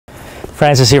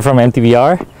Francis here from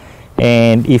MTBR,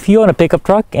 and if you own a pickup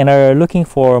truck and are looking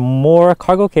for more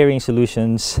cargo carrying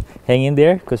solutions, hang in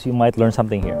there because you might learn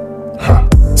something here.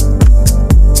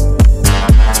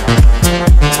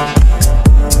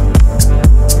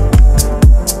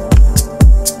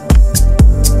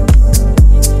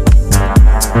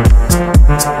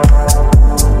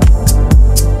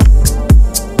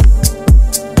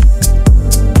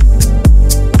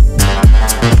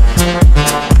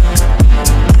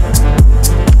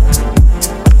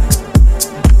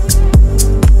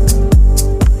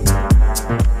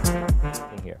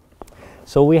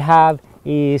 So we have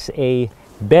is a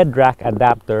bed rack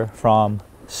adapter from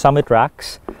Summit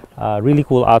Racks, really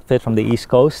cool outfit from the East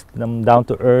Coast, them down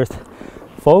to earth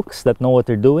folks that know what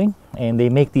they're doing, and they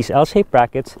make these L-shaped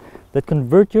brackets that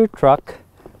convert your truck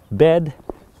bed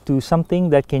to something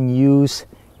that can use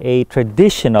a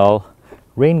traditional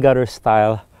rain gutter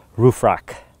style roof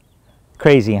rack.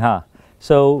 Crazy, huh?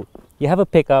 So you have a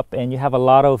pickup and you have a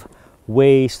lot of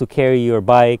ways to carry your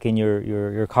bike and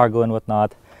your cargo and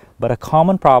whatnot. But a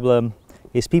common problem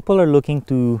is people are looking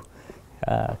to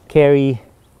carry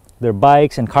their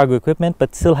bikes and cargo equipment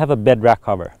but still have a bed rack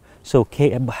cover. So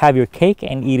have your cake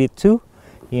and eat it too.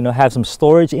 You know, have some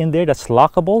storage in there that's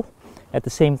lockable. At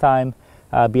the same time,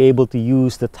 be able to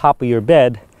use the top of your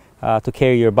bed to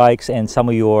carry your bikes and some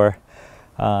of your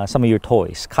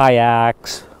toys,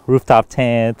 kayaks, rooftop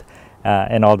tent,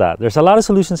 and all that. There's a lot of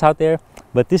solutions out there,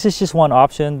 but this is just one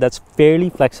option that's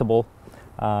fairly flexible.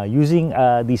 Using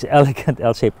these elegant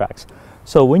L-shaped racks.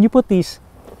 So when you put these,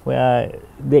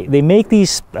 they make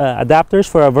these adapters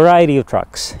for a variety of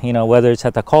trucks. You know, whether it's a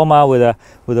Tacoma with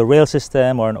a rail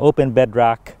system or an open bed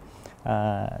rack,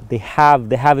 they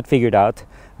have it figured out,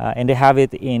 and they have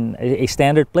it in a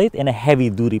standard plate and a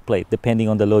heavy duty plate depending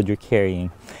on the load you're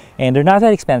carrying. And they're not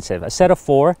that expensive. A set of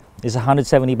 4 is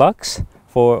 170 bucks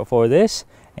for this,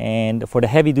 and for the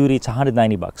heavy duty it's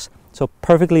 190 bucks. So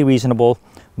perfectly reasonable.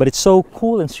 But it's so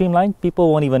cool and streamlined, people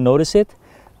won't even notice it,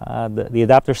 the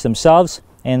adapters themselves,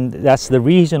 and that's the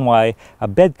reason why a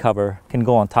bed cover can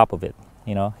go on top of it.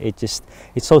 You know, it's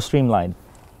so streamlined.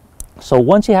 So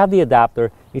once you have the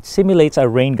adapter, it simulates a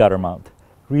rain gutter mount.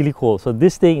 Really cool. So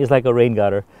this thing is like a rain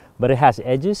gutter, but it has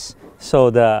edges, so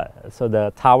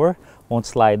the tower won't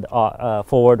slide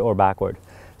forward or backward.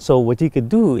 So what you could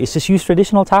do is just use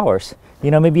traditional towers. You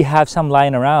know, maybe have some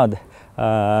lying around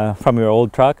from your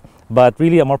old truck. But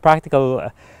really a more practical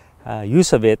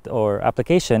use of it or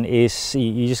application is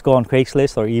you just go on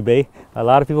Craigslist or eBay. A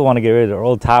lot of people want to get rid of their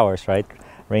old towers, right?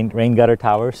 Rain gutter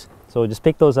towers. So just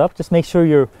pick those up. Just make sure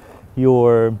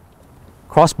your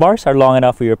crossbars are long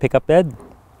enough for your pickup bed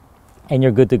and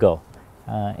you're good to go.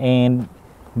 And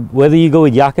whether you go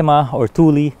with Yakima or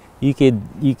Thule, you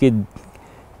could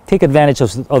take advantage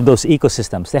of those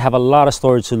ecosystems. They have a lot of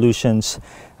storage solutions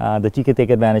that you can take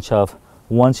advantage of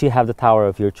once you have the tower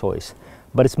of your choice.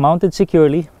 But it's mounted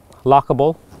securely,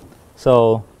 lockable,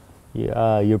 so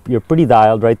you're pretty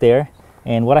dialed right there.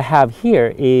 And what I have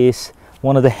here is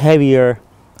one of the heavier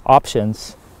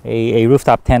options, a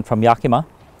rooftop tent from Yakima,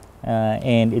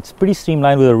 and it's pretty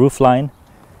streamlined with a roof line.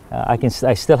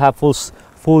 I still have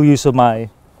full use of my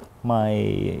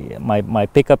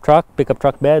pickup truck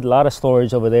bed, a lot of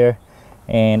storage over there,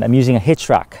 and I'm using a hitch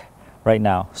rack right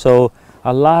now. So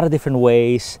a lot of different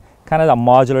ways, kind of a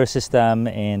modular system,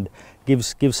 and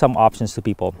gives some options to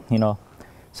people. You know,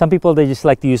 some people, they just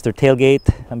like to use their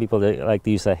tailgate, some people they like to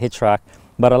use a hitch rack,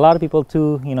 but a lot of people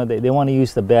too, you know, they want to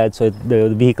use the bed so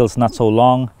the vehicle's not so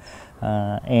long,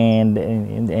 and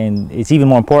it's even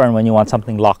more important when you want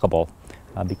something lockable,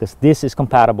 because this is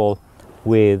compatible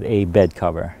with a bed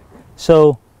cover.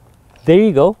 So there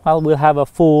you go. We'll have a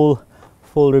full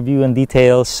review and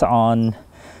details on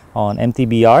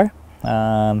MTBR,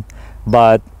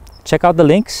 but check out the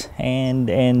links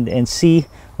and see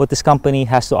what this company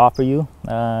has to offer you.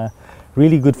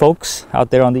 Really good folks out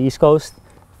there on the East Coast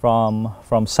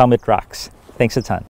from Summit Racks. Thanks a ton.